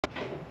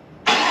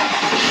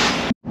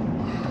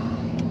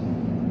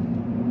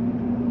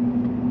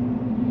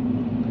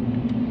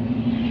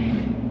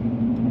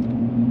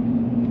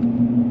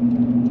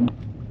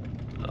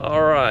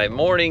Alright,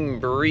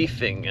 morning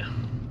briefing.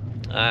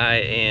 I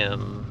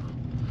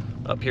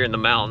am up here in the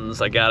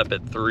mountains. I got up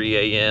at 3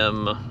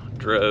 a.m.,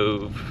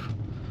 drove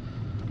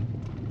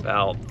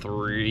about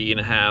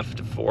 3.5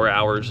 to 4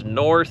 hours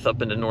north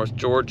up into North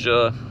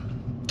Georgia.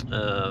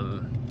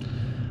 I'm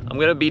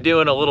gonna be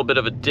doing a little bit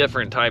of a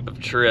different type of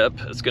trip.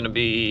 It's gonna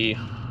be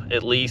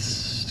at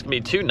least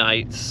 2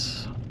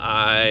 nights.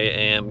 I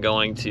am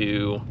going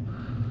to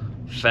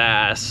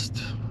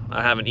fast.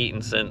 I haven't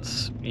eaten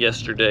since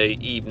yesterday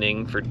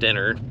evening for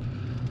dinner.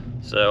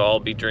 So I'll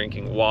be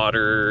drinking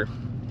water,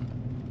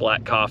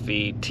 black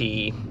coffee,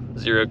 tea,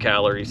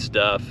 0-calorie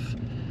stuff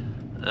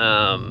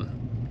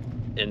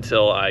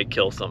until I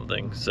kill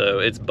something. So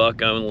it's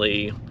buck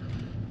only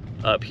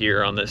up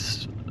here on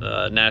this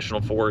national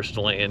forest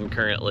land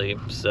currently.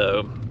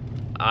 So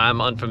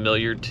I'm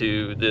unfamiliar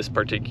to this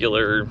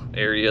particular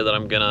area that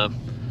I'm gonna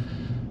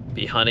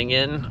be hunting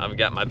in. I've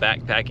got my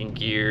backpacking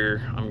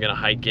gear. I'm gonna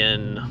hike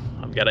in.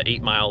 I've got an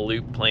 8-mile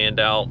loop planned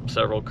out,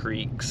 several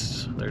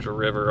creeks. There's a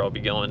river I'll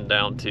be going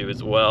down to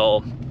as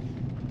well.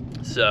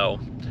 So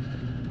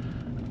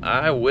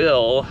I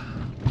will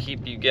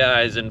keep you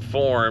guys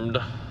informed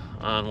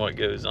on what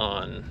goes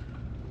on.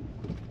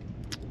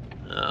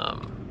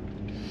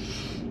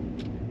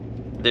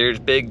 There's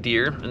big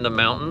deer in the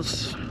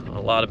mountains.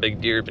 A lot of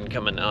big deer have been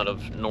coming out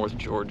of North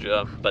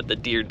Georgia, but the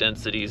deer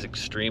density is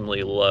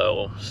extremely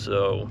low.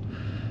 So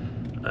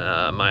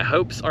my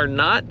hopes are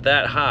not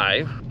that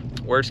high.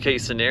 Worst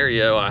case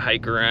scenario, I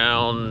hike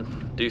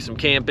around, do some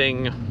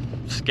camping,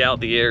 scout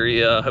the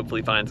area,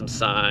 hopefully find some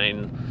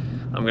sign.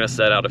 I'm gonna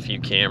set out a few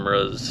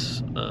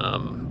cameras.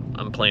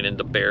 I'm planning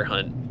to bear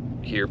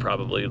hunt here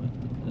probably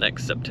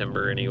next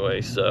September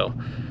anyway, so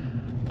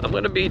I'm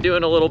gonna be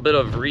doing a little bit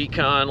of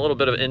recon, a little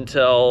bit of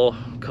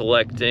intel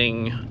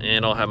collecting,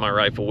 and I'll have my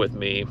rifle with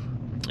me,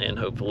 and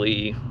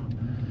hopefully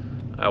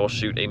I will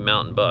shoot a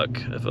mountain buck.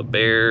 If a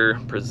bear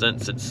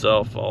presents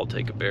itself, I'll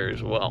take a bear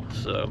as well.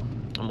 So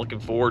I'm looking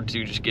forward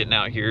to just getting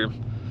out here,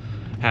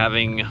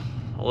 having a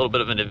little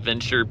bit of an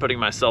adventure, putting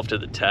myself to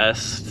the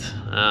test.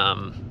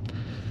 I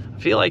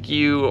feel like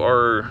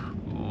you're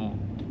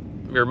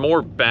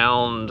more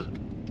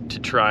bound to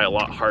try a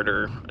lot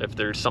harder if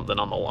there's something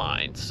on the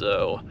line.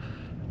 So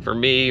for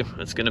me,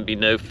 it's gonna be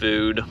no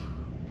food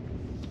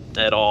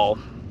at all.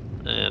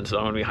 And so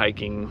I'm gonna be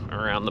hiking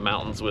around the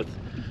mountains with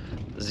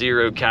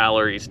 0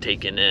 calories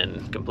taken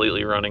in,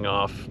 completely running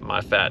off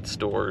my fat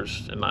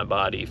stores in my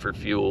body for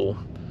fuel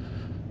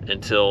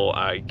until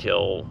I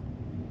kill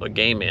a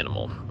game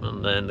animal.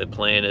 And then the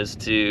plan is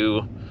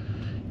to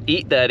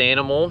eat that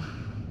animal.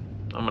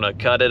 I'm gonna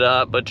cut it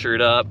up, butcher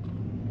it up,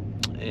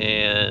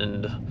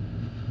 and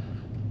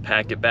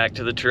pack it back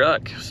to the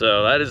truck.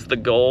 So that is the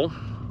goal.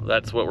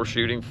 That's what we're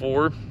shooting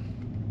for.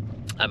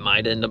 I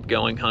might end up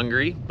going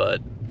hungry,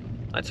 but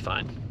that's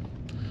fine.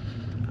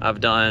 I've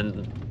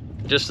done,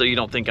 just so you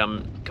don't think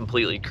I'm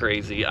completely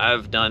crazy,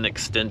 I've done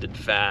extended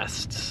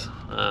fasts.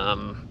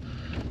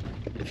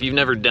 If you've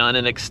never done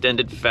an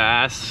extended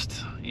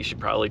fast, you should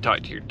probably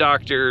talk to your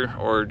doctor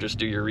or just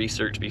do your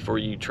research before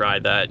you try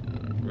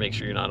that. Make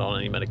sure you're not on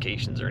any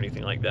medications or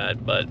anything like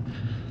that. But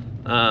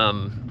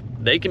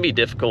they can be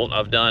difficult.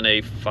 I've done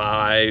I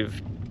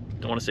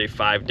want to say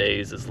 5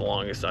 days is the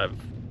longest I've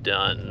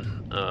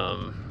done.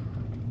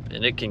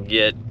 And it can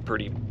get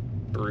pretty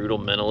brutal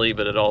mentally,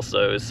 but it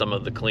also is some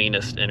of the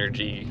cleanest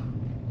energy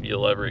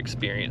you'll ever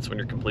experience when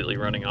you're completely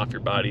running off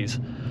your body's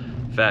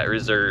fat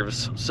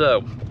reserves.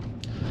 So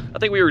I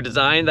think we were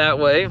designed that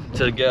way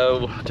to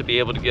be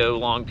able to go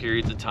long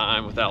periods of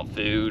time without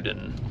food,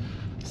 and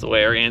it's the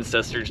way our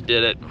ancestors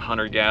did it,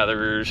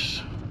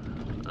 hunter-gatherers.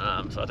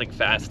 So I think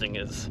fasting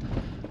is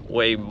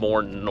way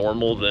more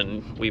normal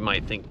than we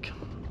might think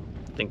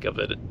of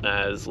it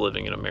as,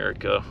 living in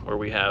America where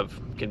we have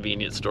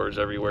convenience stores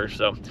everywhere.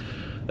 So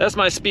that's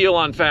my spiel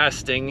on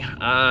fasting.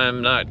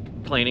 I'm not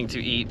planning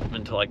to eat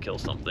until I kill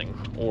something,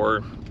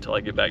 or until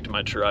I get back to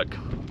my truck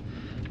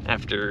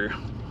after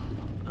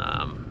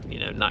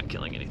not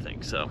killing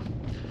anything. So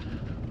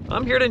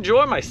I'm here to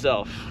enjoy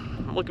myself.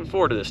 I'm looking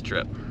forward to this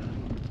trip.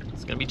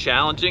 It's gonna be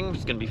challenging,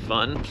 it's gonna be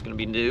fun, it's gonna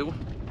be new,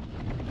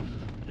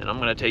 and I'm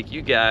gonna take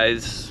you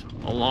guys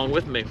along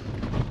with me.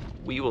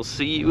 We will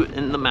see you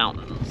in the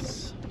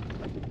mountains.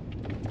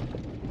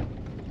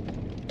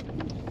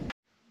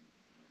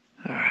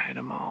 All right,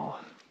 I'm all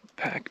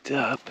packed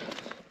up.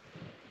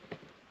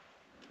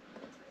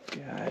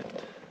 Got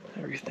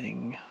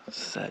everything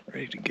set,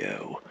 ready to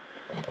go.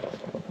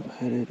 I'm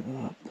headed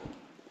up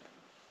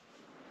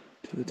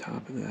to the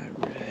top of that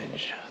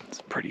ridge.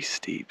 It's pretty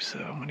steep, so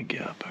I'm gonna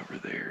get up over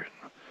there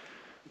and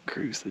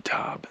cruise the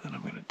top, and then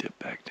I'm gonna dip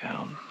back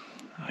down.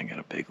 I got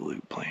a big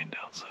loop planned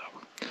out, so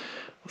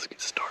let's get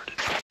started.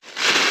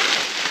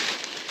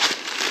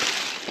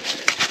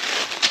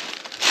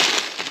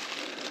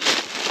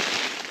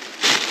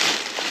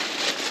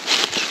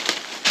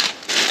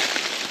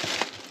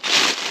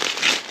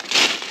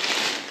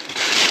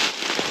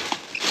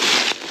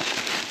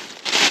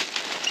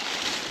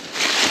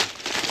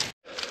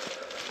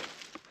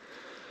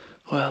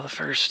 Well, the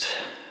first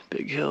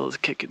big hill is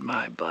kicking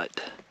my butt.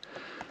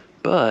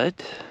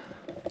 But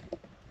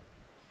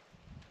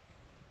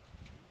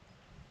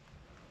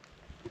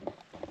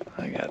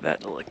I got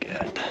that to look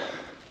at,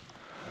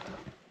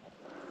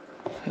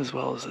 as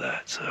well as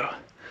that. So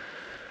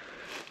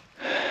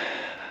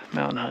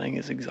mountain hunting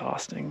is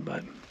exhausting,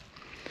 but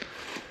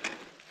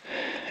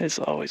it's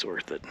always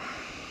worth it.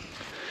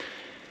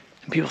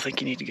 And people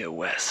think you need to go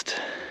west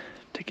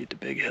to get to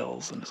big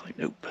hills, and it's like,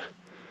 nope.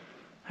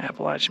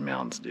 Appalachian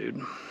Mountains,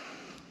 dude.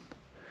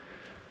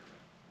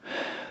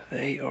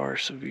 They are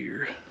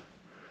severe,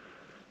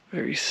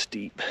 very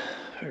steep,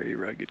 very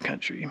rugged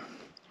country.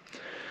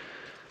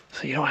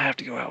 So you don't have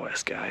to go out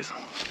west, guys.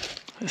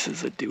 This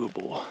is a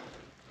doable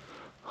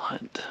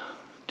hunt.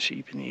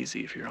 Cheap and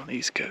easy if you're on the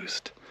East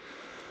Coast.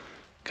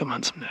 Come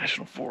hunt some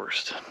national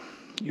forest.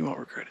 You won't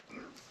regret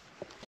it.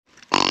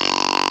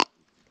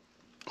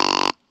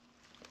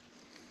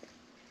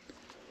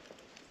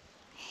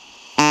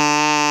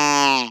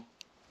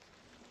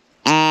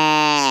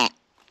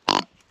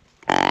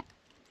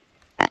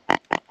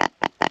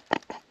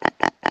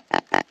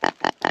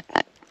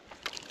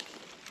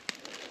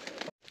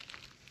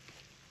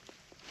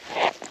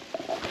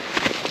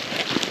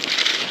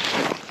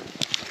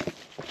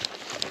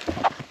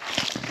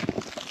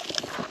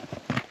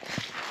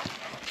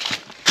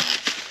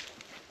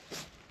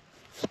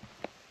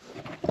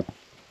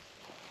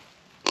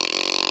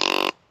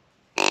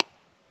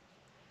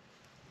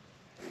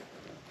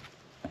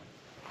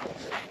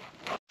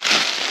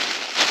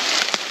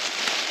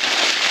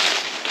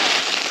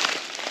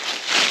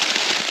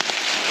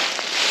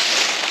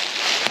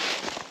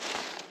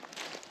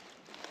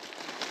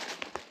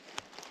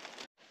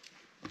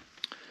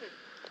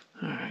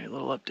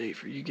 Update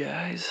for you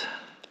guys.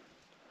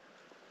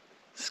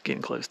 It's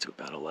getting close to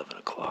about 11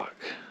 o'clock.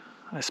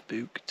 I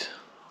spooked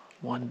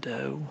one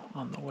doe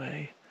on the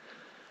way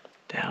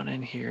down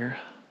in here.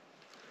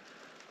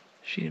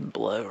 She didn't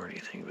blow or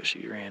anything, but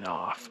she ran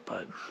off.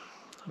 But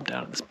I'm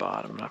down at this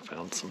bottom and I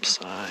found some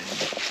sign.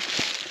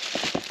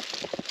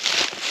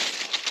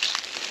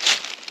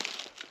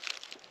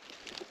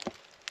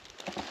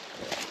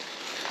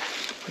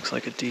 Looks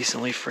like a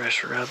decently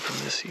fresh rub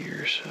from this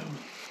year, so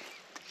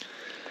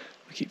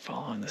I keep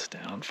following this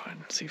down,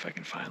 see if I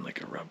can find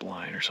like a rub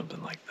line or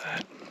something like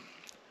that.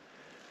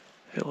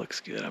 If it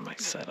looks good, I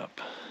might set up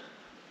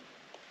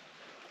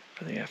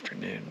for the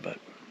afternoon, but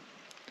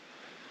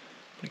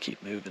I'm gonna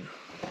keep moving.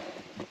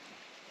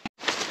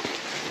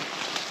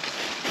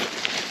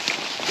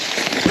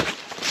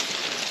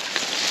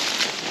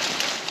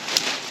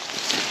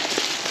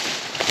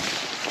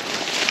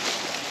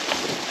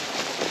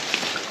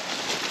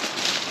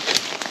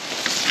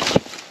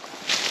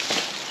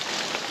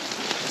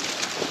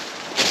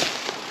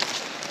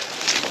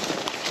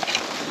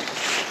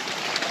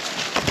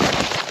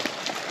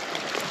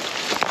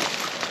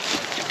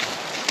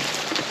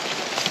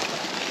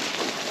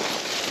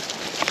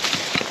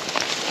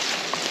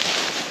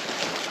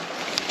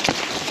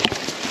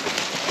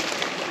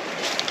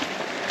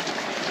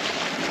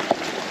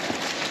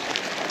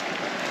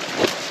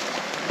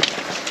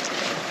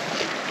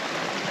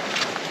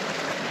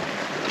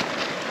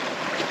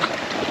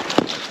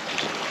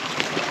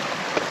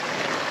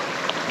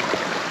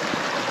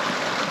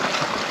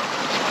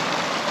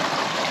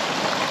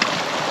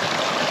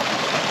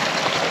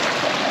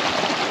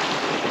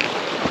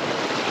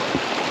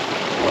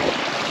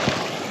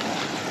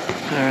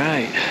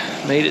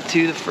 Made it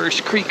to the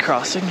first creek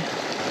crossing.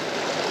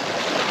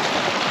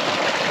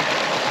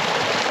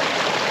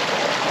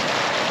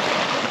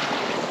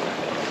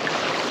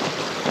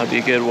 That'd be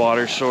a good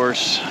water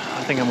source.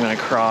 I think I'm gonna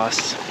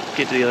cross,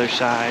 get to the other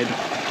side,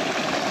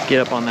 get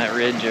up on that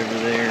ridge over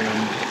there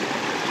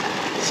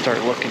and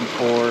start looking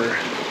for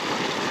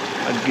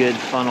a good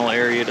funnel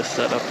area to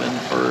set up in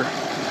for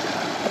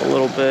a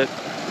little bit.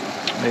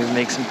 Maybe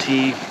make some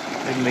tea,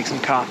 maybe make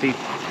some coffee.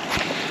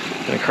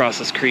 Gonna cross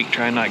this creek,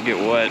 try and not get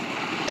wet.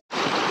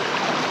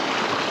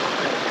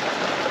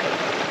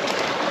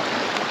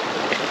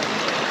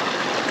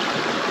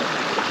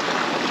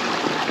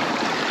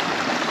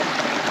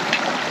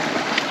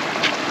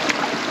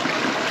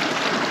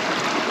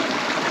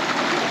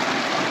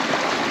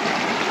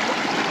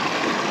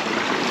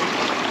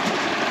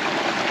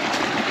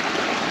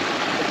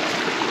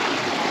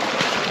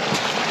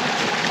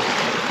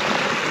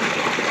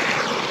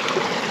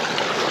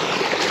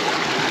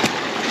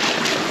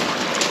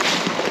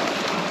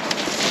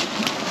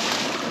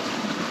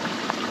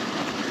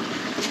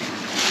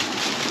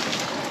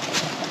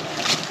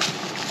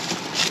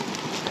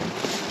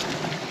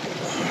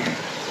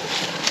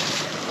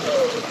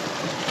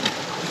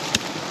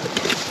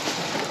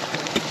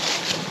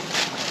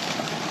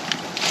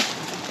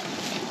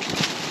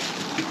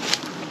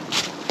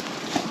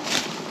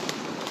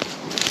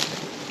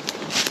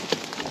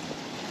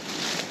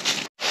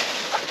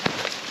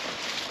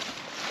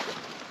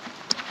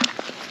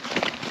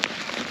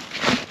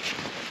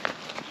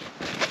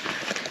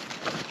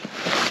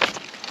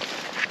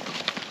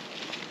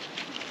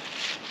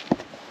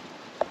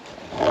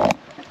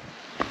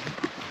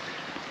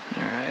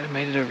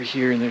 Made it over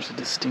here and there's a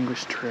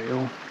distinguished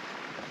trail.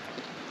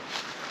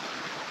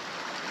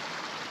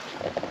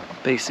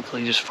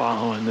 basically just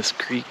following this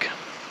creek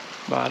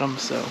bottom.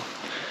 So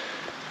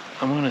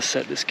I'm gonna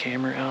set this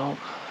camera out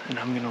and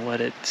I'm gonna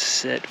let it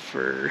sit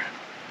for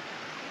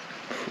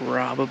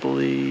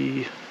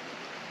probably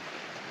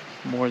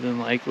more than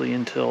likely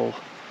until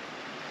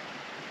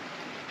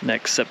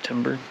next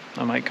September.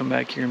 I might come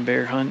back here and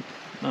bear hunt.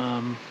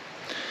 I'm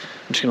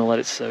just gonna let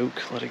it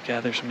soak, let it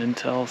gather some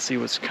intel, see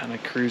what's kind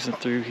of cruising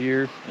through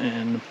here,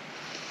 and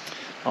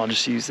I'll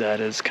just use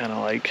that as kind of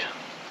like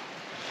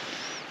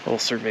a little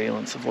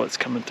surveillance of what's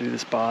coming through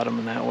this bottom,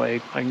 and that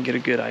way I can get a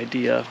good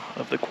idea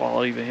of the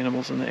quality of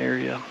animals in the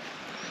area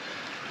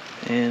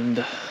and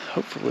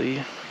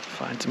hopefully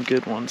find some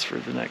good ones for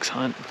the next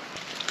hunt.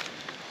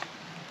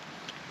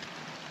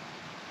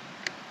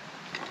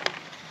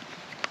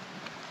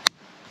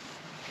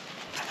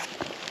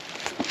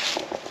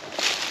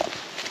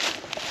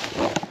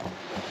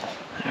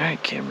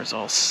 Alright, camera's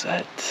all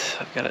set.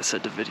 I've got it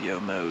set to video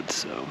mode,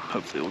 so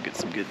hopefully we'll get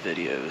some good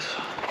videos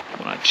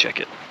when I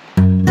check it.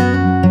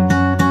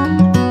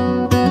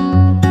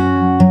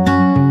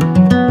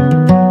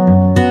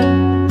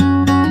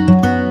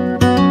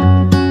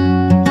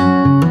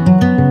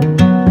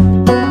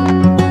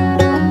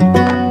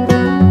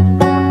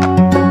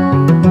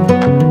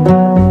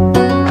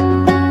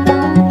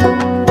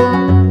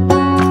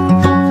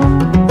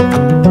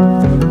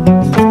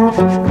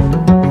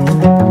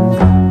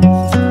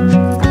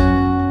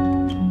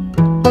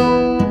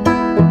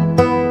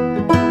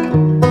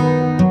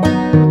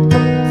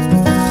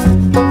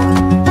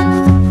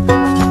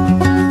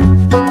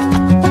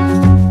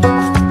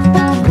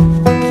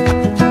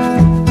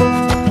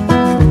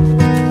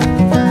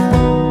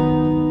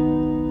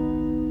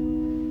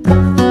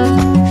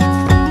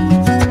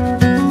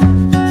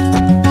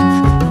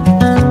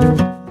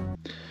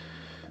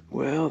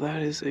 Well,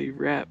 that is a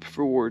wrap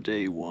for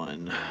day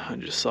one. I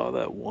just saw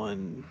that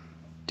one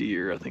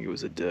deer, I think it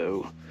was a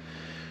doe,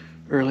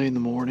 early in the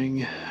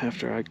morning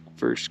after I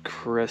first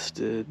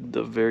crested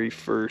the very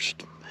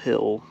first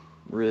hill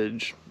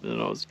ridge,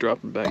 and I was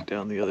dropping back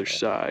down the other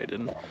side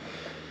and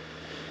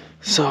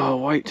saw a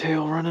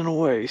whitetail running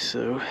away.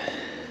 So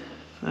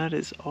that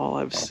is all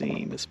I've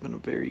seen. It's been a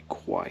very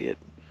quiet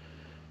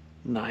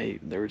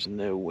night. There was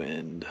no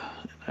wind,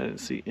 and I didn't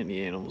see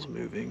any animals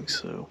moving,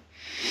 so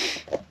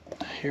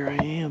here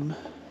I am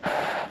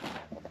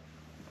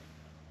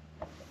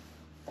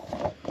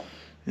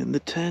in the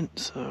tent.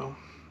 So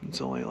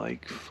it's only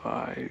like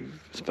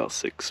 5, it's about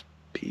 6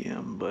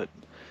 p.m., but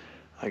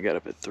I got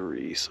up at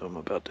 3, so I'm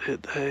about to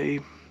hit the hay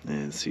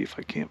and see if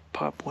I can't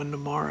pop one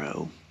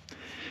tomorrow.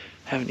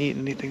 Haven't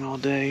eaten anything all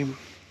day.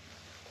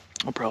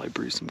 I'll probably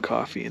brew some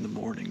coffee in the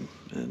morning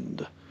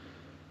and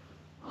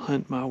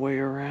hunt my way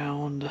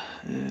around,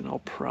 and I'll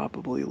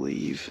probably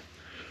leave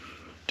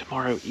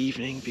tomorrow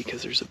evening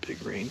because there's a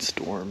big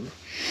rainstorm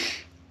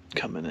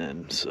coming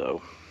in.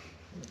 So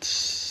it's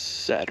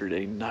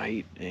Saturday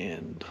night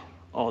and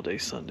all day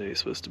Sunday is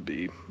supposed to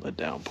be a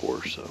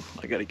downpour, so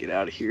I got to get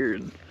out of here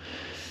and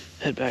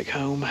head back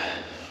home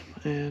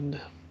and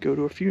go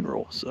to a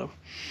funeral. So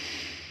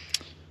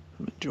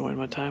I'm enjoying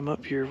my time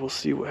up here. We'll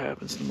see what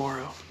happens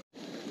tomorrow.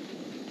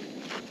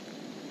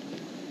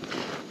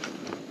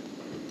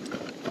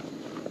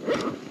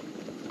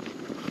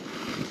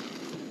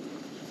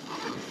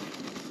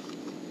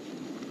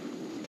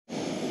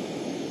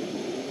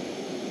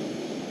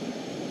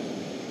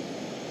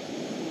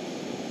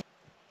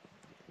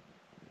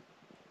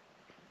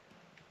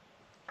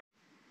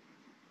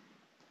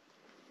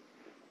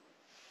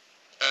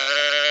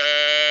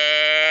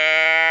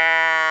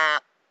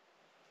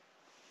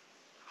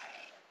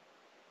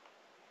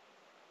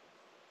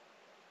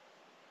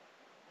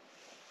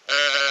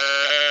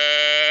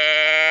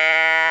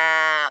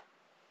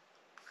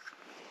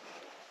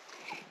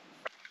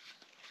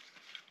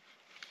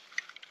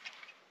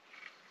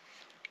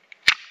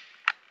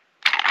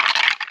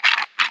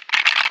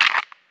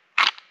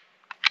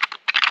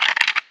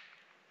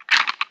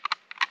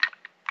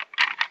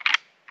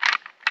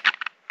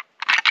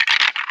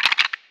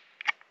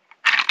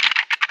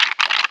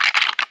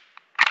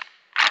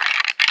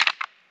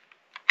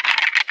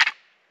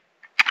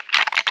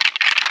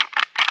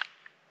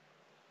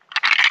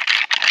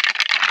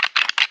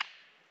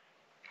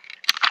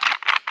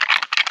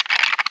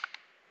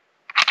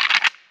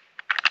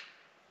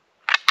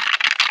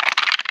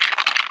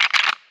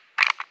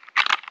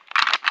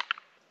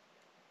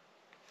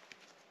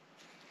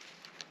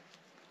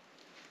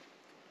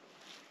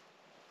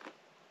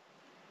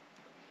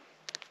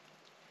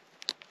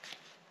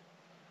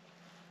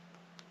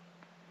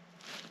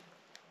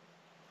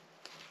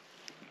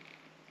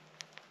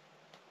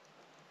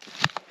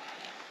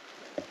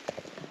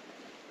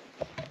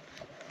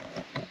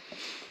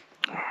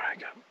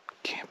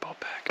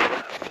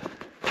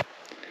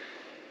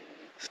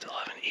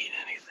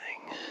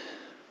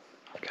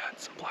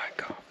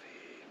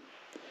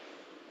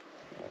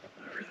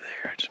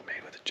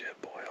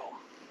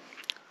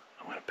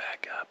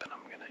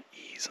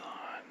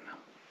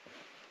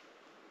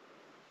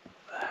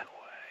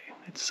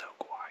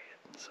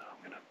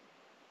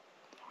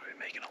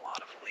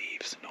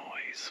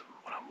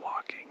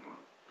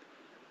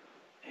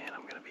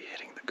 to be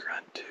hitting the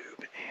grunt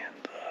tube and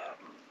the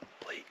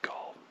blade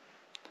call.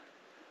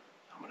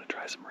 I'm going to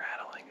try some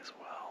rattling as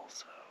well,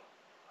 so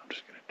I'm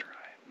just going to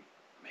try and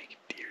make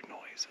deer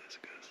noises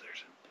because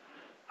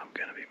I'm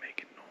going to be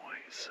making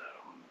noise, so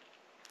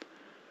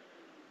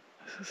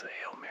this is a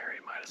Hail Mary,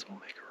 might as well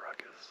make a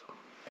ruckus.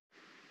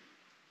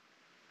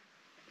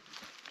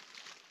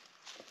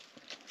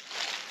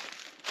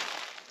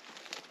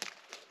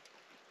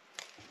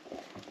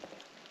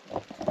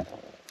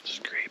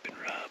 Scrape and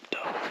rub,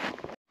 dog.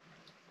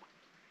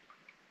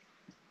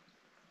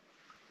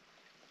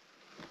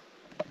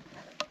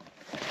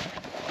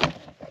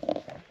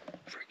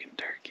 Freaking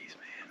turkeys,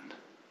 man.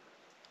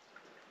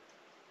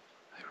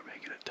 They were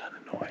making a ton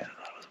of noise. I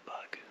thought it was a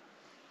bug.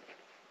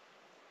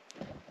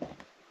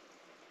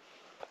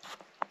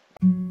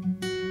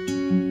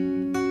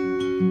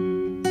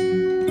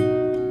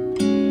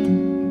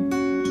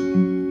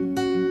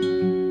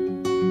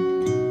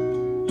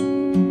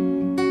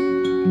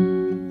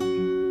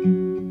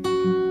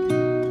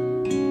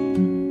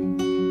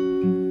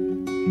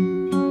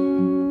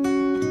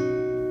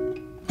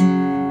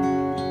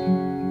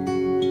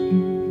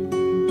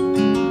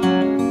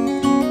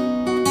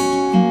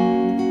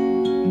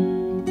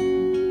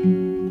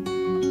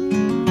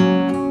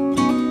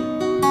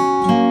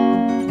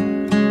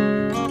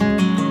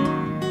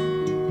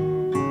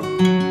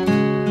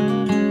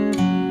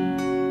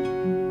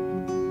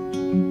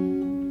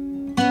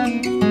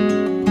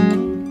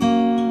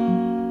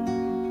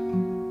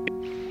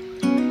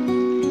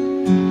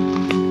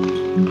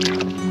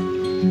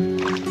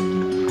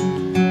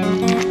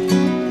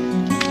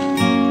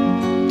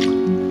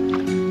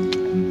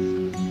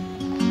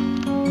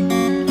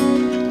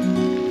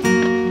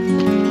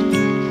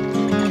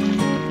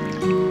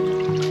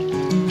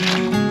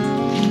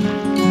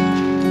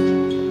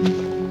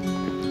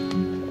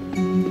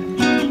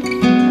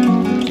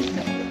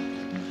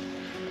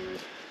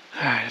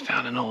 Alright, I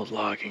found an old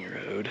logging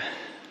road.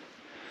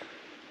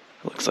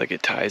 It looks like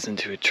it ties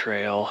into a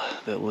trail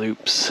that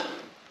loops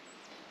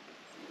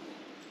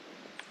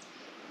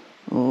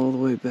all the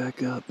way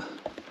back up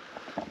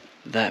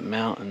that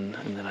mountain,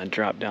 and then I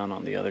drop down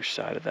on the other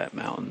side of that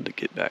mountain to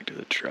get back to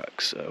the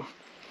truck. So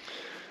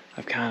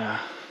I've kind of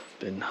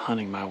been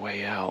hunting my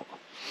way out.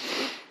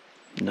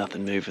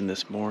 Nothing moving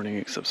this morning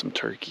except some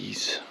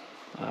turkeys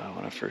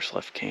when I first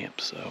left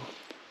camp, so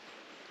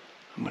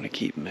I'm gonna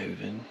keep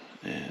moving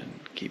and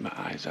keep my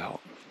eyes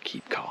out,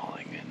 keep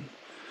calling, and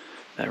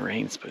that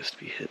rain's supposed to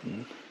be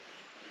hitting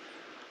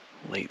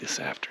late this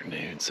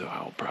afternoon, so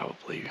I'll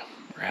probably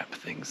wrap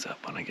things up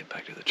when I get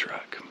back to the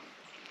truck.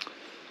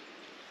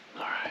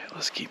 Alright,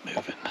 let's keep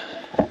moving.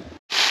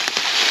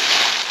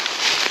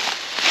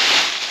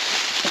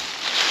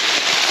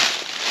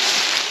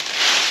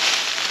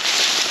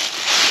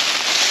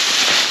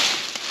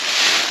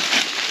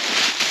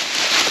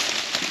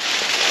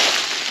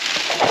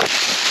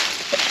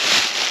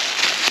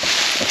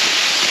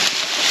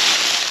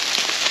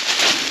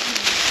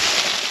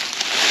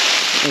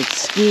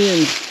 It's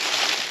skiing.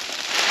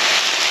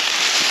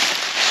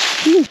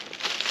 Whew.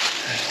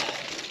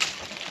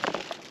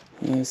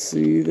 I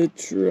see the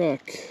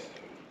truck.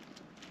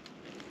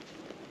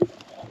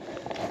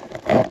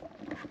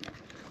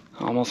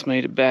 Almost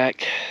made it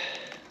back.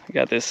 I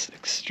got this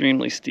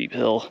extremely steep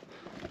hill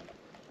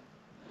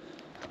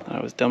I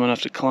was dumb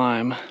enough to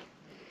climb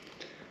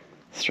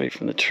straight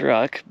from the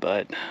truck,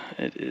 but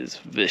it is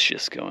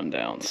vicious going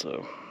down,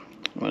 so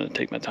I'm going to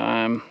take my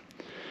time.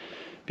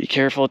 Be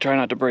careful, try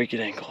not to break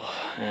your ankle.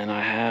 And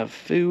I have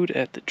food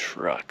at the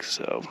truck,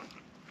 so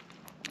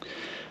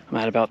I'm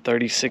at about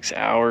 36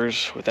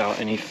 hours without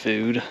any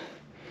food.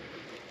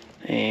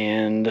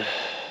 And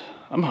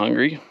I'm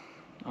hungry.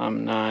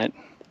 I'm not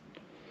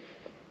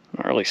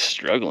really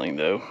struggling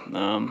though.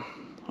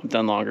 I've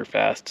done longer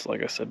fasts,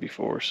 like I said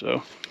before,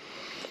 so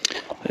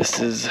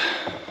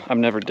I've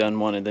never done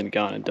one and then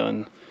gone and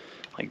done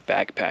like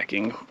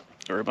backpacking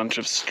or a bunch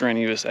of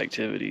strenuous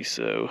activities,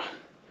 so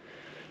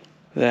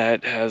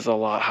that has a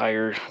lot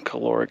higher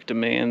caloric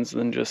demands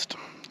than just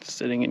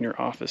sitting in your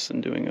office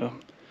and doing a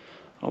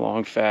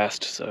long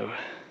fast. So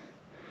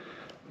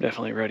I'm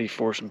definitely ready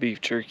for some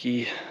beef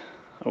jerky.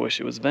 I wish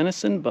it was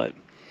venison, but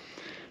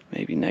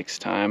maybe next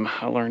time.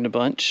 I learned a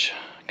bunch,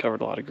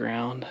 covered a lot of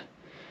ground,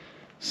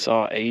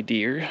 saw a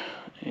deer,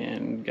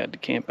 and got to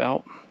camp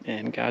out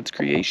in God's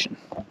creation.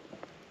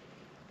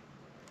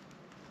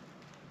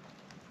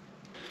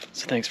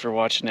 So thanks for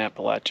watching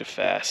Appalachia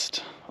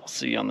Fast. I'll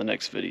see you on the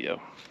next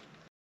video.